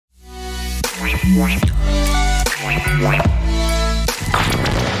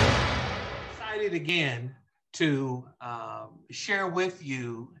Excited again to share with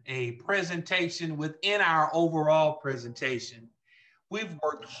you a presentation within our overall presentation. We've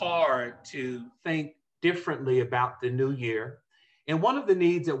worked hard to think differently about the new year. And one of the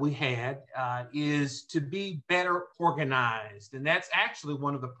needs that we had is to be better organized. And that's actually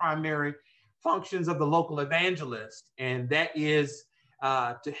one of the primary functions of the local evangelist. And that is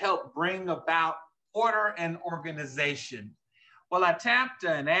to help bring about order and organization. Well, I tapped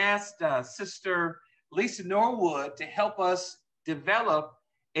and asked Sister Lisa Norwood to help us develop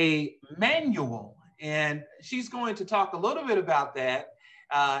a manual. And she's going to talk a little bit about that.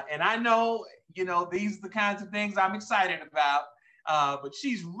 And I know, these are the kinds of things I'm excited about, but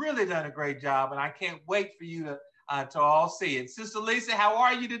she's really done a great job. And I can't wait for you to all see it. Sister Lisa, how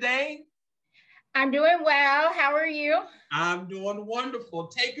are you today? I'm doing well. How are you? I'm doing wonderful.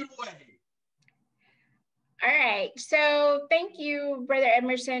 Take it away. All right, so thank you, Brother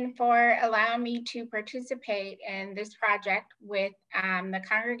Edmerson, for allowing me to participate in this project with the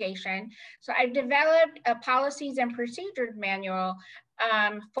congregation. So I've developed a policies and procedures manual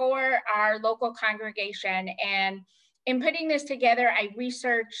for our local congregation. And in putting this together, I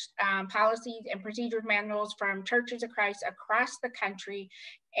researched policies and procedures manuals from churches of Christ across the country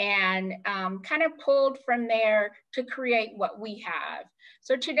and kind of pulled from there to create what we have.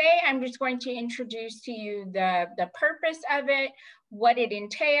 So today I'm just going to introduce to you the purpose of it, what it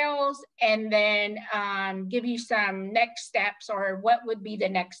entails, and then give you some next steps, or what would be the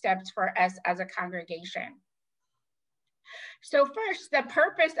next steps for us as a congregation. So first, the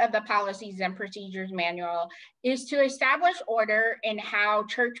purpose of the Policies and Procedures Manual is to establish order in how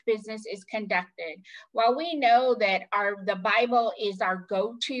church business is conducted. While we know that the Bible is our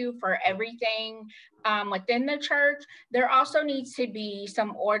go-to for everything within the church, there also needs to be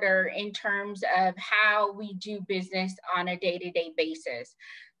some order in terms of how we do business on a day-to-day basis.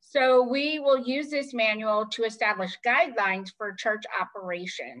 So we will use this manual to establish guidelines for church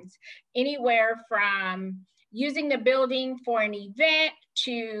operations, anywhere from using the building for an event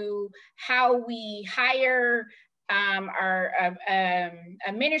to how we hire a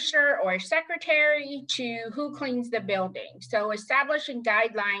minister or a secretary to who cleans the building. So establishing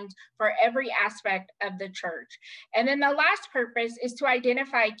guidelines for every aspect of the church. And then the last purpose is to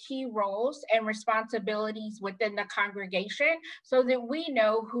identify key roles and responsibilities within the congregation so that we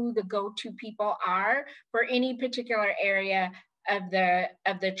know who the go-to people are for any particular area of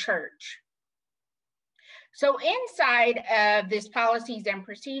the church. So inside of this policies and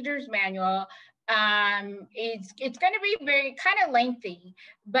procedures manual, it's going to be very kind of lengthy,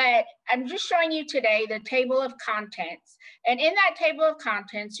 but I'm just showing you today the table of contents. And in that table of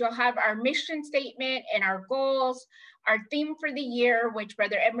contents, you'll have our mission statement and our goals, our theme for the year, which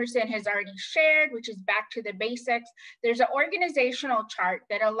Brother Edmerson has already shared, which is back to the basics. There's an organizational chart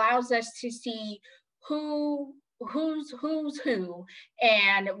that allows us to see who's who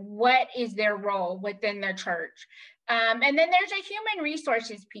and what is their role within the church. And then there's a human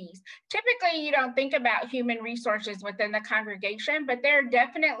resources piece. Typically, you don't think about human resources within the congregation, but there are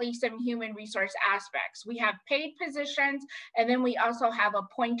definitely some human resource aspects. We have paid positions, and then we also have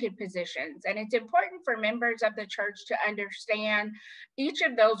appointed positions. And it's important for members of the church to understand each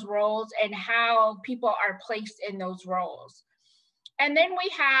of those roles and how people are placed in those roles. And then we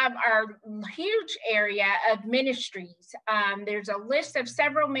have our huge area of ministries. There's a list of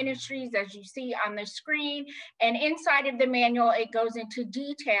several ministries, as you see on the screen. And inside of the manual, it goes into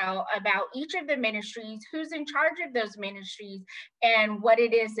detail about each of the ministries, who's in charge of those ministries, and what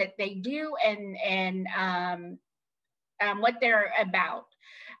it is that they do and what they're about.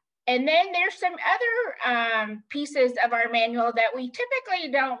 And then there's some other pieces of our manual that we typically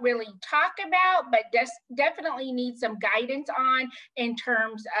don't really talk about, but definitely need some guidance on in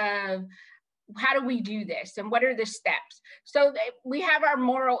terms of how do we do this and what are the steps. So we have our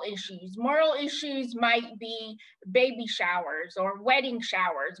moral issues. Moral issues might be baby showers or wedding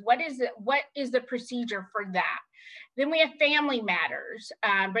showers. What is the procedure for that? Then we have family matters.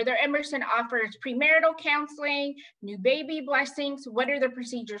 Brother Edmerson offers premarital counseling, new baby blessings. What are the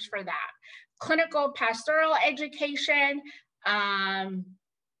procedures for that? Clinical pastoral education,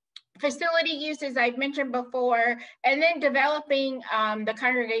 facility use, as I've mentioned before, and then developing the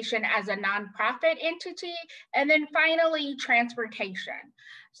congregation as a nonprofit entity, and then finally, transportation.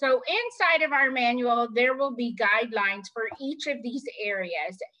 So inside of our manual, there will be guidelines for each of these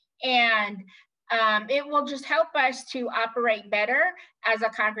areas, and it will just help us to operate better as a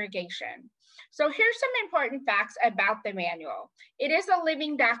congregation. So here's some important facts about the manual. It is a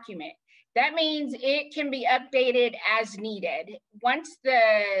living document. That means it can be updated as needed. Once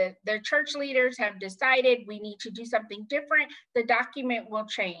the church leaders have decided we need to do something different, the document will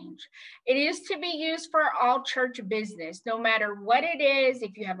change. It is to be used for all church business, no matter what it is.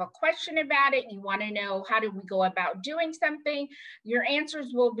 If you have a question about it, you want to know how do we go about doing something, your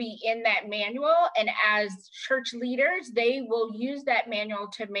answers will be in that manual. And as church leaders, they will use that manual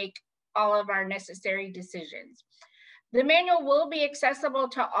to make all of our necessary decisions. The manual will be accessible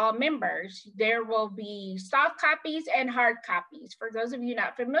to all members. There will be soft copies and hard copies. For those of you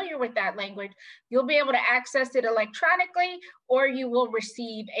not familiar with that language, you'll be able to access it electronically, or you will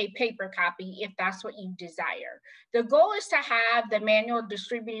receive a paper copy if that's what you desire. The goal is to have the manual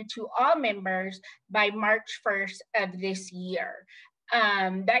distributed to all members by March 1st of this year.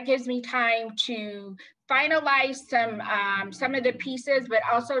 That gives me time to finalize some of the pieces, but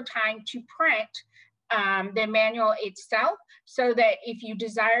also time to print the manual itself, so that if you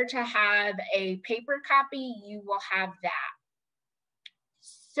desire to have a paper copy, you will have that.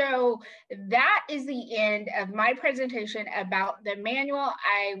 So that is the end of my presentation about the manual.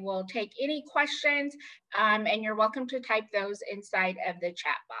 I will take any questions, and you're welcome to type those inside of the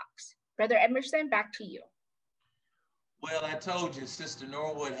chat box. Brother Edmerson, back to you. Well, I told you, Sister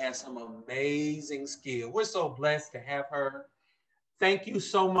Norwood has some amazing skill. We're so blessed to have her. Thank you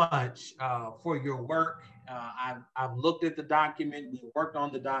so much for your work. I've looked at the document. We worked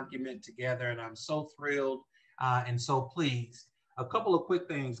on the document together, and I'm so thrilled and so pleased. A couple of quick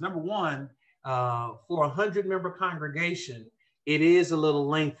things. Number one, for a 100-member congregation, it is a little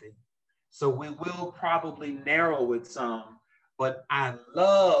lengthy. So we will probably narrow it some, but I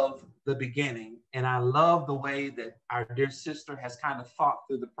love the beginning, and I love the way that our dear sister has kind of thought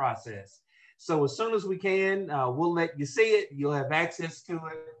through the process. So as soon as we can, we'll let you see it. You'll have access to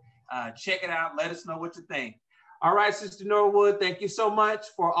it. Check it out. Let us know what you think. All right, Sister Norwood, thank you so much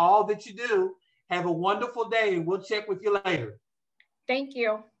for all that you do. Have a wonderful day, and we'll check with you later. Thank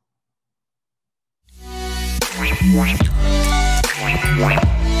you.